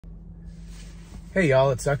Hey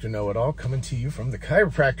y'all, it's Dr. Know-It-All coming to you from the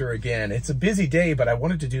chiropractor again. It's a busy day, but I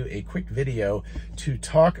wanted to do a quick video to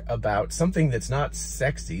talk about something that's not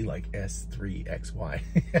sexy like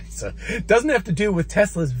S3XY. So it doesn't have to do with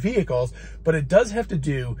Tesla's vehicles, but it does have to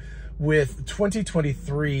do with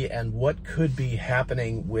 2023 and what could be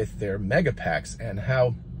happening with their Megapacks and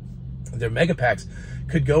how their Megapacks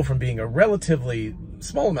could go from being a relatively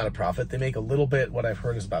small amount of profit. They make a little bit, what I've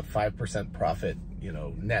heard is about 5% profit,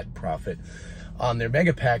 net profit on their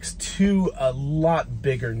Megapacks, to a lot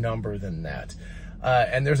bigger number than that.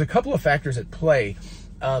 And there's a couple of factors at play.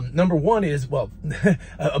 Number one is, well,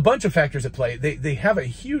 a bunch of factors at play. They have a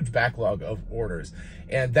huge backlog of orders,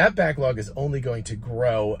 and that backlog is only going to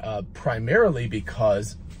grow primarily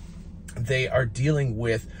because they are dealing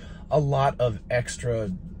with a lot of extra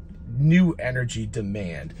new energy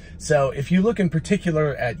demand. So if you look in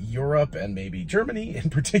particular at Europe and maybe Germany in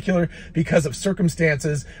particular, because of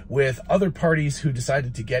circumstances with other parties who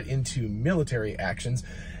decided to get into military actions,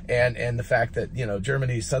 and the fact that,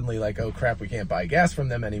 Germany's suddenly like, oh crap, we can't buy gas from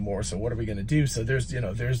them anymore, so what are we going to do? So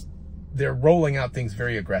they're rolling out things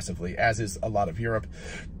very aggressively, as is a lot of Europe,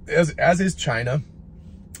 as is China,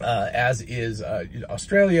 as is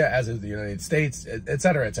Australia, as is the United States, et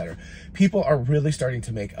cetera, et cetera. People are really starting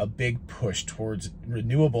to make a big push towards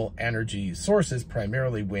renewable energy sources,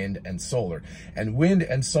 primarily wind and solar. And wind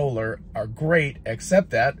and solar are great, except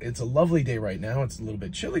that it's a lovely day right now. It's a little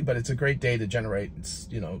bit chilly, but it's a great day to generate,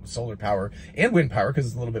 solar power and wind power, because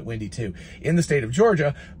it's a little bit windy too, in the state of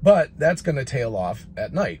Georgia. But that's going to tail off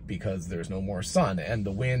at night because there's no more sun, and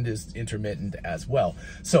the wind is intermittent as well.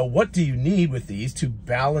 So what do you need with these to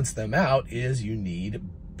balance them out is you need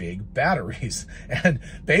big batteries. And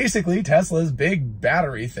basically Tesla's big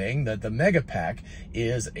battery thing, that the Megapack,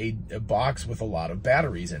 is a box with a lot of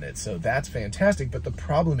batteries in it. So that's fantastic. But the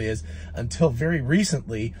problem is, until very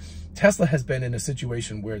recently, Tesla has been in a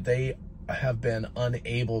situation where they have been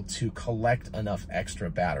unable to collect enough extra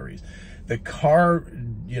batteries. The car,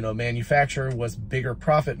 manufacturer was bigger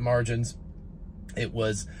profit margins. It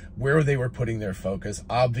was where they were putting their focus.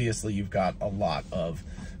 Obviously, you've got a lot of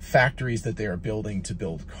factories that they are building to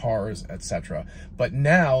build cars, etc. But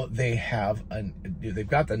now they've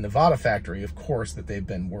got the Nevada factory, of course, that they've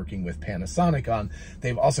been working with Panasonic on.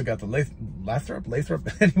 They've also got the Lathrop.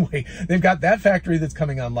 Anyway, they've got that factory that's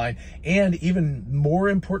coming online. And even more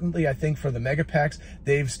importantly, I think, for the Megapacks,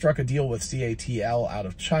 they've struck a deal with CATL out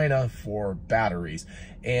of China for batteries.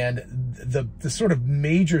 And the sort of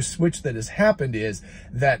major switch that has happened is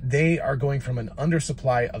that they are going from an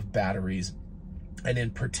undersupply of batteries. And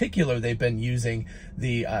in particular, they've been using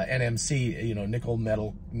the NMC,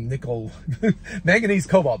 nickel, manganese,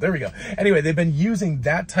 cobalt. There we go. Anyway, they've been using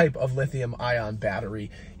that type of lithium ion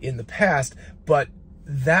battery in the past, but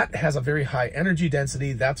that has a very high energy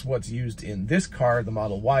density. That's what's used in this car, the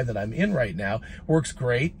Model Y that I'm in right now. Works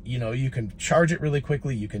great. You can charge it really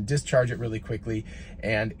quickly, you can discharge it really quickly,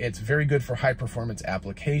 and it's very good for high performance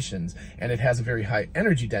applications. And it has a very high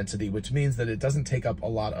energy density, which means that it doesn't take up a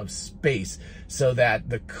lot of space, so that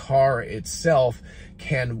the car itself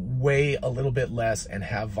can weigh a little bit less and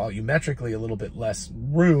have volumetrically a little bit less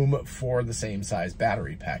room for the same size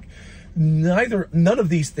battery pack. None of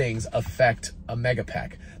these things affect a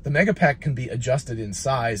Megapack. The Megapack can be adjusted in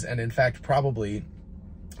size, and in fact, probably,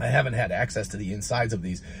 I haven't had access to the insides of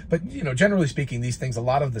these, but generally speaking, these things, a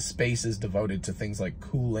lot of the space is devoted to things like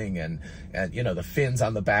cooling and the fins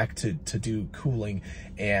on the back to do cooling,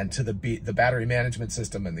 and to the battery management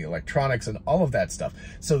system and the electronics and all of that stuff.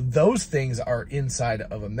 So those things are inside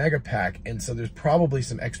of a Megapack, and so there's probably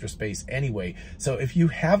some extra space anyway. So if you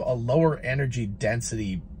have a lower energy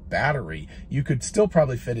density battery, you could still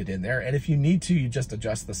probably fit it in there. And if you need to, you just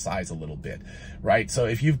adjust the size a little bit, right? So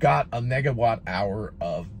if you've got a megawatt hour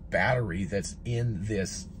of battery that's in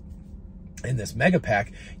this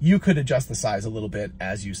Megapack, you could adjust the size a little bit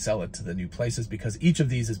as you sell it to the new places, because each of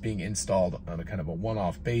these is being installed on a kind of a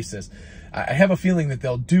one-off basis. I have a feeling that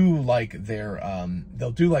they'll do like their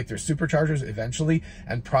superchargers eventually,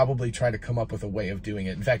 and probably try to come up with a way of doing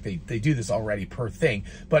it. In fact, they do this already per thing.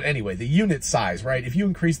 But anyway, the unit size, right? If you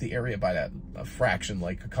increase the area by a fraction,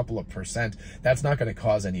 like a couple of %, that's not going to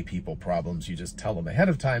cause any people problems. You just tell them ahead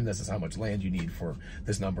of time, this is how much land you need for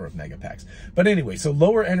this number of Megapacks. But anyway, so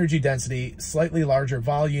lower energy density, slightly larger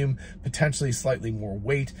volume, potentially slightly more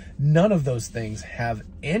weight. None of those things have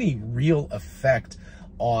any real effect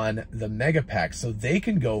on the Megapack, so they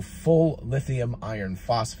can go full lithium iron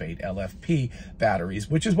phosphate, LFP batteries,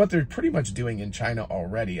 which is what they're pretty much doing in China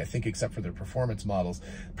already. I think, except for their performance models,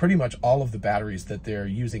 pretty much all of the batteries that they're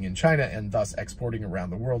using in China and thus exporting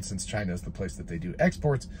around the world, since China is the place that they do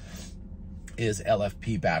exports, is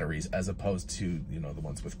LFP batteries, as opposed to, you know, the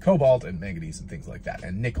ones with cobalt and manganese and things like that,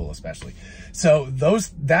 and nickel especially. So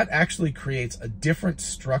that actually creates a different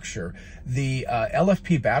structure. The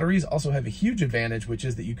LFP batteries also have a huge advantage, which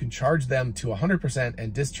is that you can charge them to 100%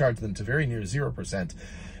 and discharge them to very near 0%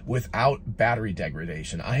 without battery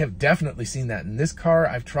degradation. I have definitely seen that in this car.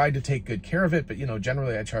 I've tried to take good care of it, but you know,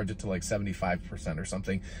 generally I charge it to like 75% or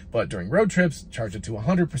something. But during road trips, charge it to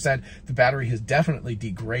 100%. The battery has definitely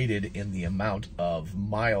degraded in the amount of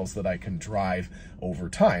miles that I can drive over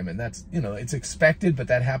time. And that's, you know, it's expected, but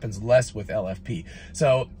that happens less with LFP.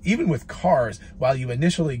 So even with cars, while you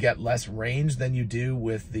initially get less range than you do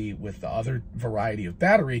with the other variety of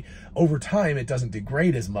battery, over time it doesn't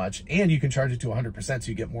degrade as much, and you can charge it to 100%, so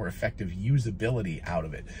you get more effective usability out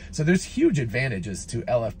of it. So there's huge advantages to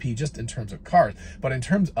LFP just in terms of cars, but in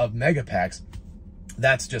terms of Megapacks,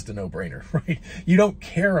 that's just a no-brainer, right? You don't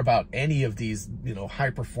care about any of these, you know, high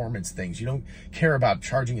performance things. You don't care about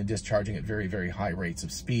charging and discharging at very, very high rates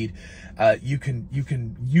of speed. You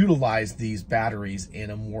can utilize these batteries in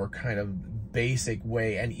a more kind of basic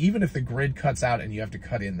way. And even if the grid cuts out and you have to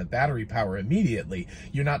cut in the battery power immediately,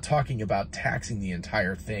 you're not talking about taxing the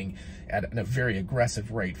entire thing at a very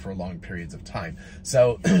aggressive rate for long periods of time.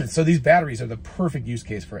 So, so these batteries are the perfect use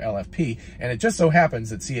case for LFP. And it just so happens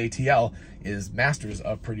that CATL is masters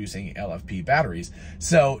of producing LFP batteries.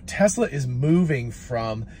 So Tesla is moving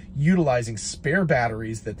from utilizing spare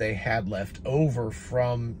batteries that they had left over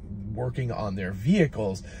from working on their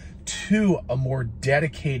vehicles to a more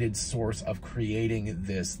dedicated source of creating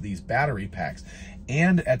these battery packs.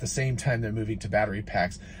 And at the same time, they're moving to battery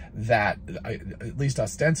packs that, at least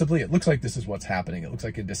ostensibly, it looks like this is what's happening. It looks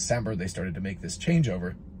like in December, they started to make this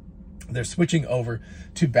changeover. They're switching over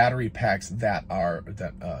to battery packs that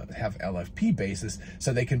have LFP basis,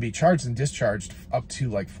 so they can be charged and discharged up to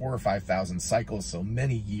like 4,000 or 5,000 cycles, so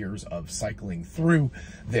many years of cycling through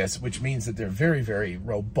this, which means that they're very, very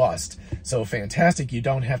robust. So fantastic. You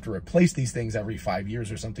don't have to replace these things every 5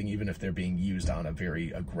 years or something, even if they're being used on a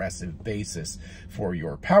very aggressive basis for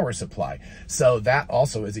your power supply. So that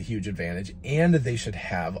also is a huge advantage, and they should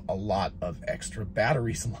have a lot of extra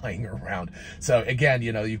batteries lying around. So again,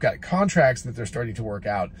 you know, you've got contracts that they're starting to work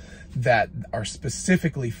out that are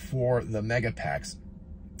specifically for the Megapacks,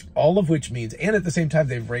 all of which means, and at the same time,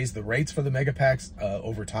 they've raised the rates for the Megapacks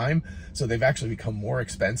over time. So they've actually become more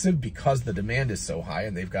expensive because the demand is so high,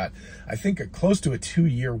 and they've got, I think, close to a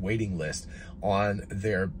 2-year waiting list on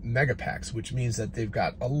their Megapacks, which means that they've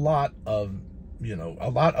got a lot of, you know, a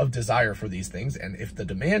lot of desire for these things. And if the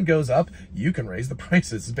demand goes up, you can raise the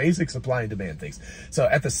prices. Basic supply and demand things. So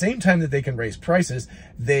at the same time that they can raise prices,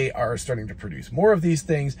 they are starting to produce more of these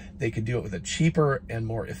things. They can do it with a cheaper and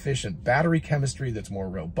more efficient battery chemistry that's more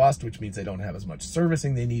robust, which means they don't have as much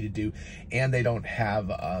servicing they need to do, and they don't have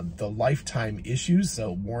the lifetime issues.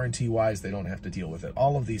 So warranty wise, they don't have to deal with it.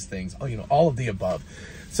 All of these things, you know, all of the above.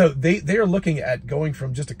 So they are looking at going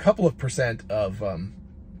from just a couple of % of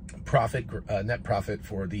net profit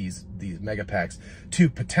for these Megapacks to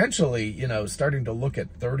potentially, you know, starting to look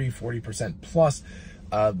at 30-40% plus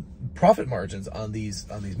profit margins on these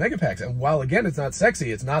Megapacks. And while again, it's not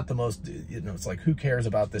sexy, it's not the most, you know, it's like, who cares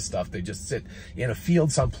about this stuff? They just sit in a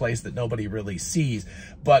field someplace that nobody really sees.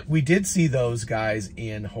 But we did see those guys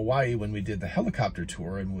in Hawaii when we did the helicopter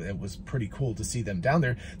tour, and it was pretty cool to see them down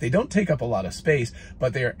there. They don't take up a lot of space,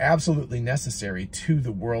 but they are absolutely necessary to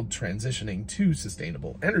the world transitioning to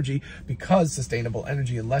sustainable energy, because sustainable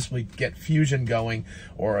energy, unless we get fusion going,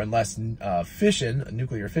 or unless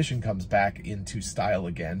nuclear fission comes back into style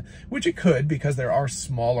again, which it could, because there are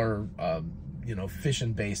smaller, you know,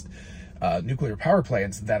 fission-based nuclear power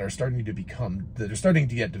plants that are starting to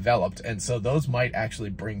get developed, and so those might actually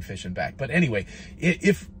bring fission back. But anyway,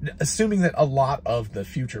 if assuming that a lot of the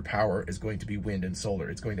future power is going to be wind and solar,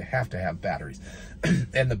 it's going to have batteries.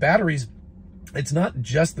 And the batteries, it's not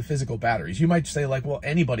just the physical batteries. You might say like, well,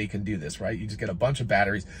 anybody can do this, right? You just get a bunch of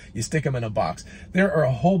batteries, you stick them in a box. There are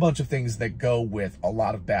a whole bunch of things that go with a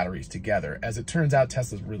lot of batteries together. As it turns out,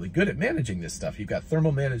 Tesla's really good at managing this stuff. You've got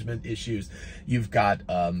thermal management issues. You've got,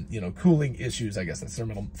 you know, cooling issues. I guess that's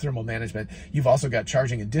thermal management. You've also got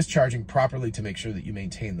charging and discharging properly to make sure that you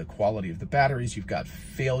maintain the quality of the batteries. You've got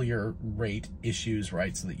failure rate issues,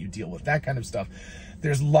 right? So that you deal with that kind of stuff.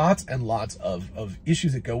 There's lots and lots of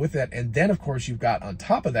issues that go with that. And then, of course, you've got on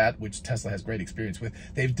top of that, which Tesla has great experience with,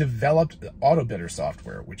 they've developed autobidder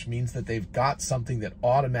software, which means that they've got something that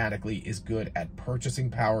automatically is good at purchasing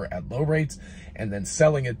power at low rates and then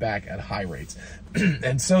selling it back at high rates.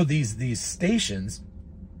 And so these stations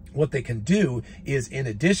what they can do is, in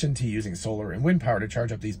addition to using solar and wind power to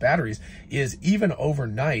charge up these batteries, is even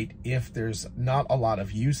overnight, if there's not a lot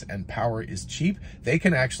of use and power is cheap, they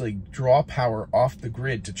can actually draw power off the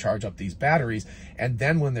grid to charge up these batteries. And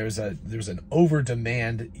then when there's an over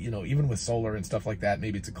demand, you know, even with solar and stuff like that,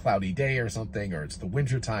 maybe it's a cloudy day or something, or it's the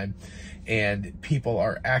winter time and people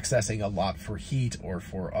are accessing a lot for heat or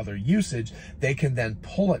for other usage, they can then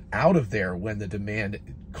pull it out of there when the demand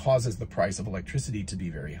causes the price of electricity to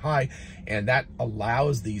be very high. And that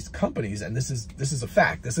allows these companies, and this is a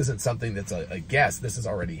fact, this isn't something that's a guess, this is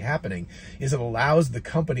already happening, is it allows the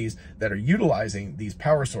companies that are utilizing these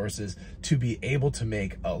power sources to be able to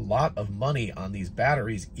make a lot of money on these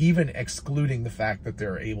batteries, even excluding the fact that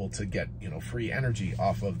they're able to get, you know, free energy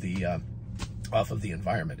off of the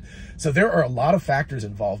environment. So there are a lot of factors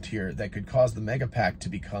involved here that could cause the Megapack to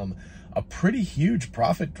become a pretty huge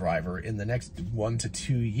profit driver in the next 1 to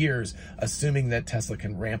 2 years, assuming that Tesla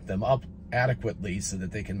can ramp them up adequately so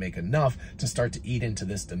that they can make enough to start to eat into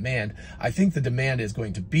this demand. I think the demand is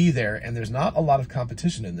going to be there, and there's not a lot of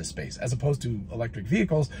competition in this space, as opposed to electric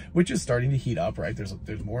vehicles, which is starting to heat up, right?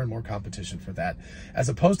 There's more and more competition for that. As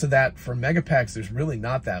opposed to that, for Megapacks, there's really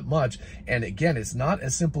not that much. And again, it's not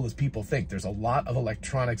as simple as people think. There's a lot of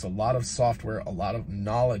electronics, a lot of software, a lot of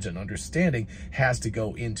knowledge and understanding has to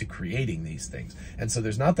go into creating these things. And so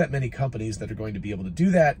there's not that many companies that are going to be able to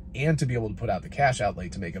do that and to be able to put out the cash outlay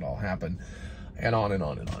to make it all happen. And on and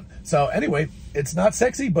on and on. So anyway, it's not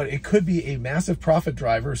sexy, but it could be a massive profit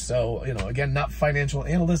driver. So, you know, again, not financial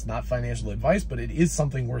analyst, not financial advice, but it is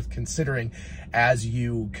something worth considering as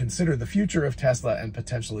you consider the future of Tesla and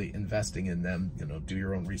potentially investing in them. You know, do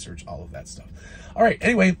your own research, all of that stuff. All right.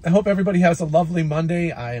 Anyway, I hope everybody has a lovely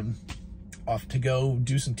Monday. I am off to go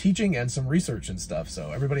do some teaching and some research and stuff.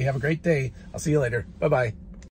 So everybody have a great day. I'll see you later. Bye-bye.